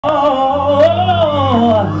I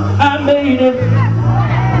made it.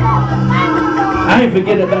 I ain't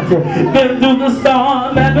forget about you. Been through the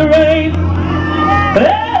storm and the rain. I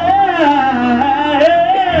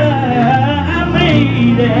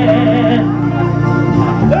made it.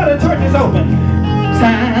 Now the church is open.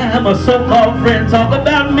 Time a so-called friend talk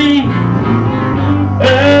about me.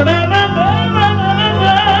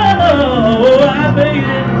 I made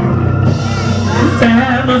it.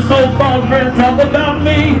 Time a so-called friend talk about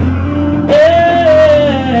me.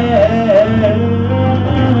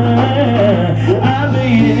 I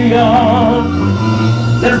made it, y'all.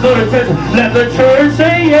 Let's go to church. Let the church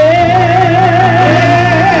say yeah.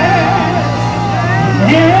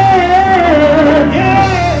 Yeah.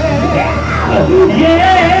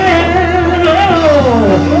 Yeah.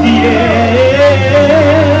 Oh, yeah.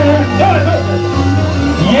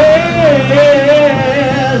 Yes.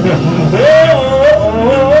 Oh,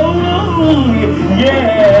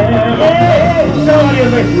 yeah. Somebody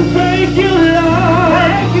say, thank you, Lord.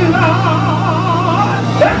 Thank you, Lord.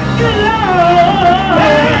 Thank you,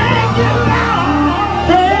 Lord.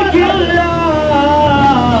 Thank you, Lord.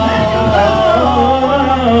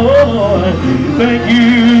 Thank you, Lord. Thank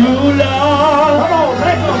you, Lord. Come on,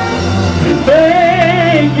 thank you.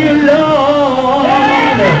 Thank you, Lord.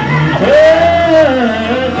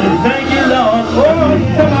 Thank you, Lord.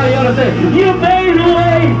 Oh, somebody ought to say, you made a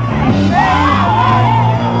way.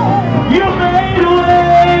 You made a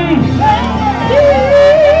way.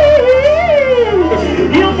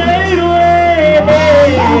 You made a way. You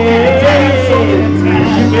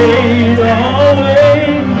made a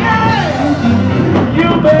way.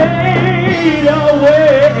 You made a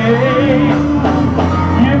way.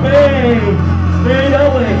 You made a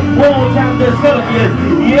way. One more time, let's go again.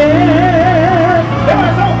 Yeah.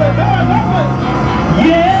 Doors open, doors open.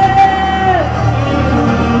 Yeah.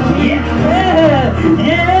 Yeah.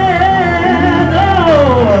 Yeah.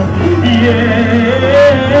 Oh. Yeah.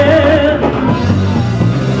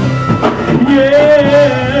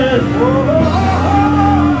 Yeah. Oh,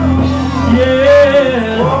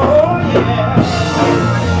 Yeah. oh, yeah.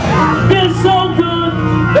 Been so good.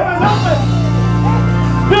 Doors open.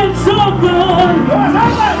 Been so good. Doors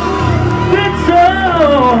open. Been so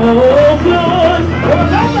good.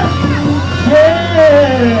 Doors open.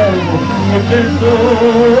 Yeah. You've been so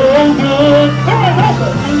good. Doors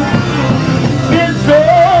open. Been so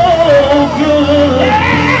good.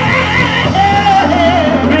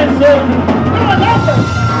 Been so good. Doors open.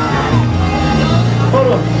 Hold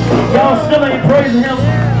on. Y'all still ain't praising him.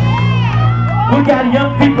 We got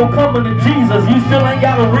young people coming to Jesus. You still ain't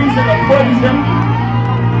got a reason to praise him.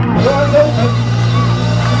 Doors open.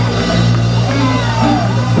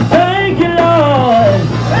 Thank you, Lord.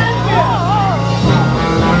 Thank you.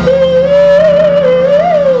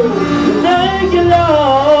 Thank you,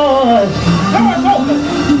 Lord. Doors open.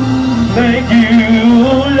 Thank you,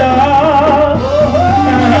 Lord.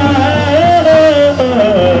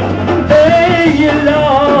 Thank you,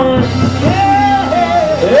 Lord.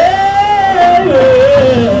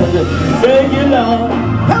 Thank you, Lord.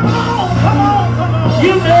 Come on, come on, come on.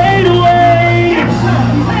 You made a way.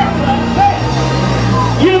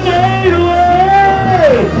 You made a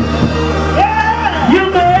way.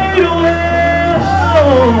 You made a way.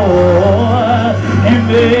 Oh, you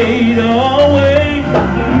made a way.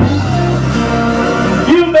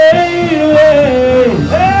 You made a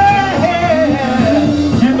way.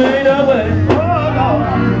 You made a way.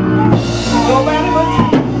 Nobody but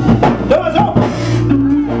you. Doors open.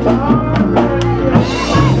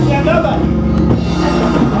 Is there another?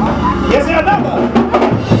 Is there another?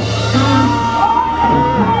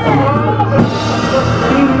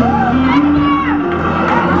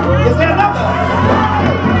 Is there another?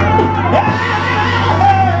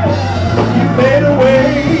 You made a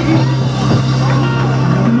way.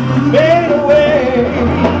 Made a way.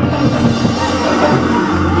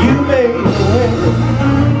 You made a way.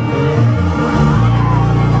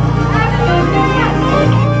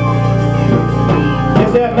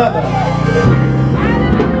 Is there another?